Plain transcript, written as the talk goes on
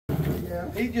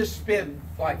He just spent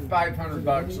like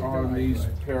 $500 on these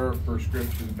pair of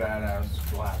prescription badass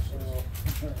glasses.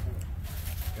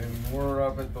 And we're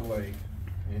up at the lake,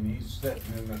 and he's sitting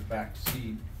in the back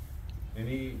seat, and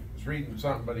he's reading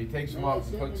something, but he takes them off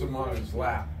and puts them on his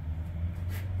lap.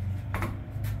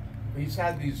 He's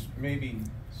had these maybe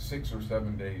 6 or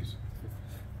 7 days.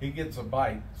 He gets a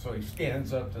bite, so he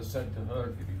stands up to set the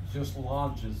hook, and he just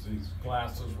launches these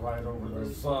glasses right over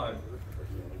the side.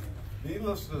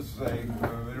 Needless to say,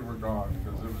 they were gone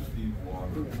because it was deep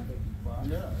water.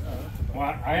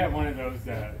 Well, I have one of those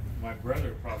that my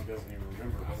brother probably doesn't even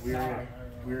remember, but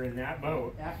we were in that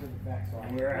boat,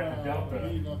 and we were at the Delta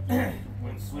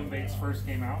when swim baits first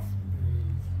came out.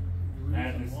 I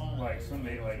had this like swim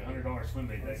bait, like $100 swim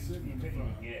bait that you couldn't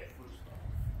even get,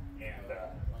 and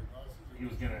he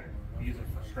was gonna use it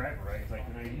for striper, right? He's like,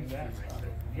 "Can I use that?" And I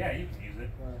said, "Yeah, you can use it."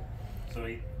 So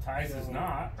he ties his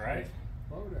knot, right?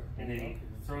 And then he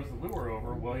throws the lure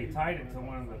over. Well, he tied it to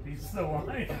one of the pieces of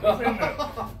line that was in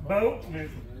the boat, and